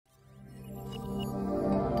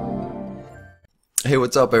Hey,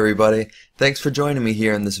 what's up everybody? Thanks for joining me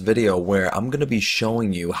here in this video where I'm going to be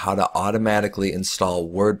showing you how to automatically install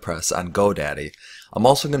WordPress on GoDaddy. I'm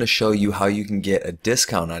also going to show you how you can get a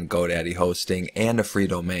discount on GoDaddy hosting and a free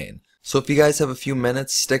domain. So if you guys have a few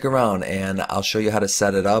minutes, stick around and I'll show you how to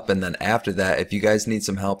set it up, and then after that, if you guys need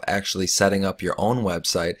some help actually setting up your own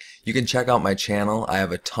website, you can check out my channel. I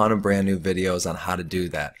have a ton of brand new videos on how to do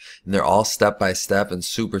that, and they're all step by step and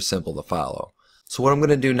super simple to follow. So what I'm going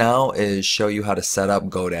to do now is show you how to set up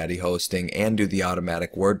GoDaddy hosting and do the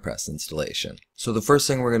automatic WordPress installation. So the first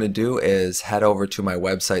thing we're going to do is head over to my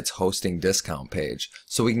website's hosting discount page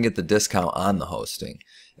so we can get the discount on the hosting.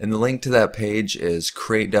 And the link to that page is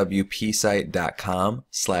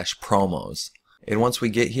createwpsite.com/promos. And once we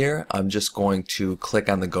get here, I'm just going to click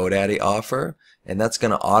on the GoDaddy offer, and that's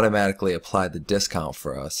going to automatically apply the discount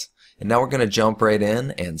for us. And now we're going to jump right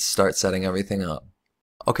in and start setting everything up.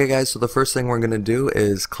 Okay guys, so the first thing we're going to do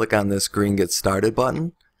is click on this green Get Started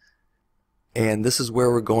button, and this is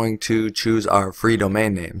where we're going to choose our free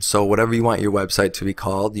domain name. So whatever you want your website to be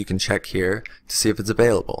called, you can check here to see if it's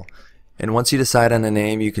available. And once you decide on a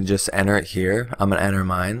name, you can just enter it here. I'm going to enter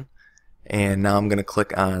mine, and now I'm going to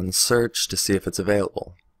click on search to see if it's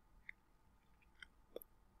available.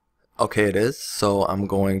 Okay, it is, so I'm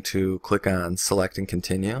going to click on select and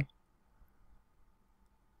continue.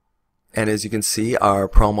 And as you can see, our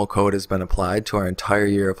promo code has been applied to our entire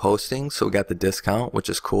year of hosting, so we got the discount, which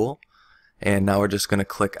is cool. And now we're just going to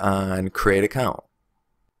click on create account.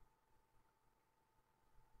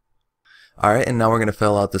 Alright, and now we're going to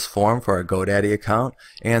fill out this form for our GoDaddy account,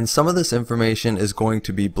 and some of this information is going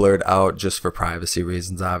to be blurred out just for privacy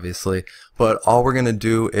reasons, obviously, but all we're going to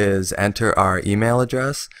do is enter our email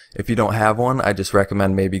address. If you don't have one, I just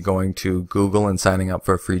recommend maybe going to Google and signing up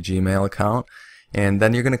for a free Gmail account. And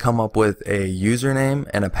then you're going to come up with a username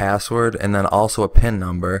and a password, and then also a PIN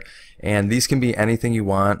number. And these can be anything you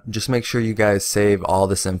want. Just make sure you guys save all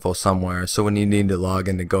this info somewhere, so when you need to log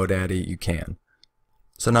into GoDaddy, you can.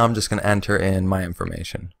 So now I'm just going to enter in my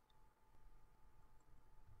information.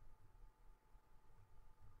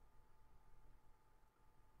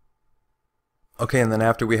 Okay, and then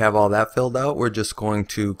after we have all that filled out, we're just going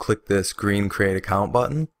to click this green Create Account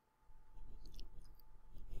button.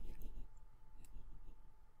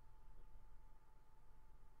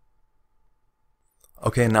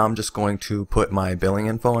 Okay, now I'm just going to put my billing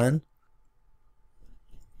info in.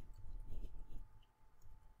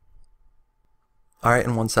 Alright,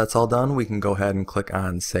 and once that's all done, we can go ahead and click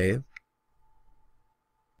on Save.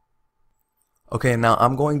 Okay, now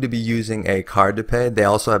I'm going to be using a card to pay. They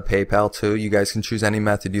also have PayPal too. You guys can choose any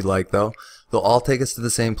method you like though. They'll all take us to the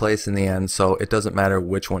same place in the end, so it doesn't matter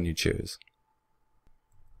which one you choose.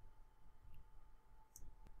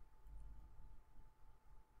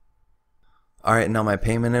 Alright, now my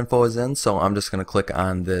payment info is in, so I'm just going to click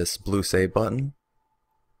on this blue Save button.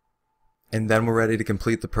 And then we're ready to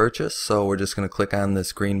complete the purchase, so we're just going to click on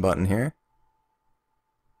this green button here.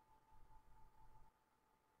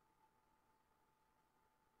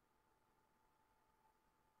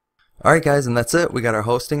 Alright guys, and that's it. We got our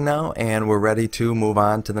hosting now, and we're ready to move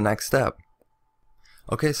on to the next step.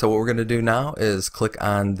 Okay, so what we're going to do now is click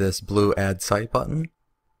on this blue Add Site button.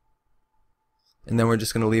 And then we're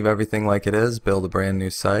just going to leave everything like it is, build a brand new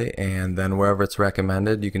site, and then wherever it's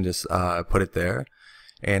recommended, you can just put it there.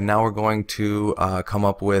 And now we're going to come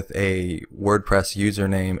up with a WordPress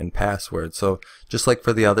username and password. So just like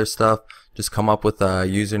for the other stuff, just come up with a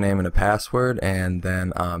username and a password, and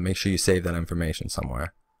then make sure you save that information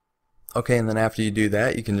somewhere. Okay, and then after you do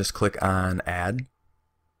that, you can just click on Add.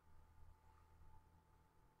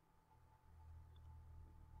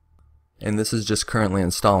 And this is just currently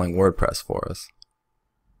installing WordPress for us.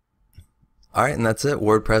 Alright, and that's it.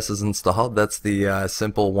 WordPress is installed. That's the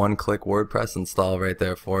simple one-click WordPress install right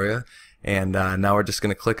there for you. And now we're just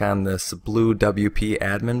going to click on this blue WP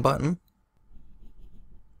admin button.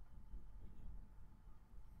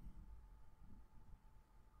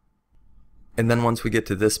 And then once we get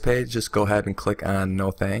to this page, just go ahead and click on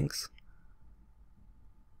No Thanks.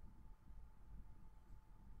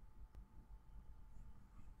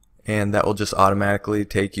 And that will just automatically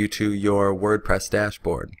take you to your WordPress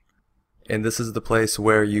dashboard. And this is the place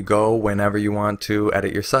where you go whenever you want to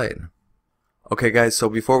edit your site. Okay guys, so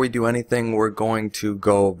before we do anything, we're going to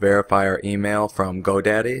go verify our email from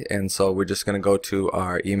GoDaddy, and so we're just going to go to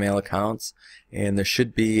our email accounts, and there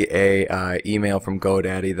should be a email from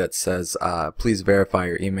GoDaddy that says please verify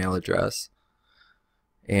your email address.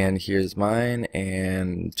 And here's mine,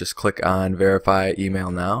 and just click on verify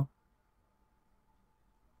email now.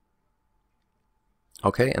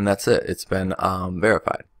 Okay, and that's it. It's been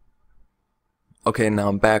verified. Okay, now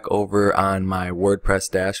I'm back over on my WordPress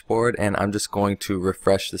dashboard, and I'm just going to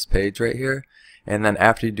refresh this page right here. And then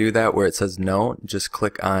after you do that, where it says no, just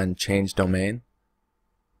click on change domain.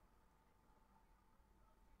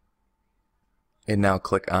 And now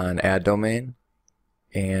click on add domain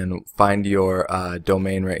and find your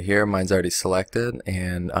domain right here. Mine's already selected,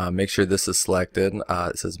 and make sure this is selected.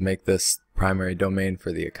 It says make this primary domain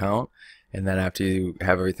for the account, and then after you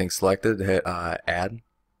have everything selected, hit add.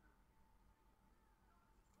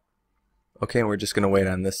 Okay, and we're just going to wait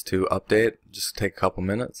on this to update. Just take a couple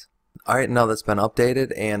minutes. Alright, now that's been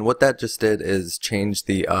updated, and what that just did is change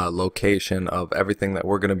the location of everything that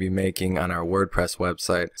we're going to be making on our WordPress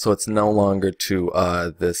website. So it's no longer to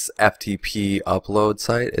this FTP upload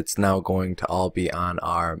site. It's now going to all be on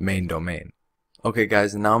our main domain. Okay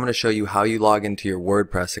guys, and now I'm going to show you how you log into your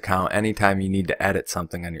WordPress account anytime you need to edit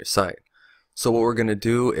something on your site. So what we're going to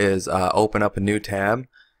do is open up a new tab,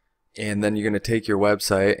 and then you're going to take your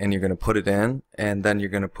website and you're going to put it in, and then you're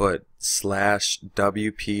going to put /wp-admin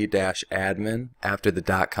after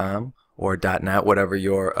the .com or .net, whatever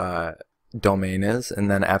your domain is, and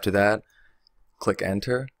then after that click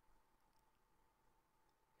enter.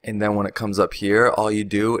 And then when it comes up here, all you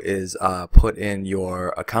do is put in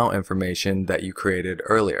your account information that you created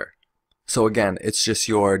earlier. So again, it's just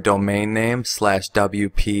your domain name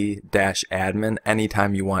 /wp-admin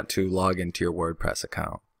anytime you want to log into your WordPress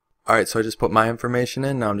account. Alright, so I just put my information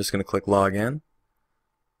in. Now I'm just going to click login.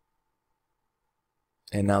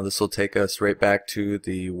 And now this will take us right back to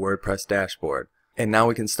the WordPress dashboard. And now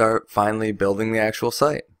we can start finally building the actual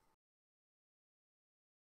site.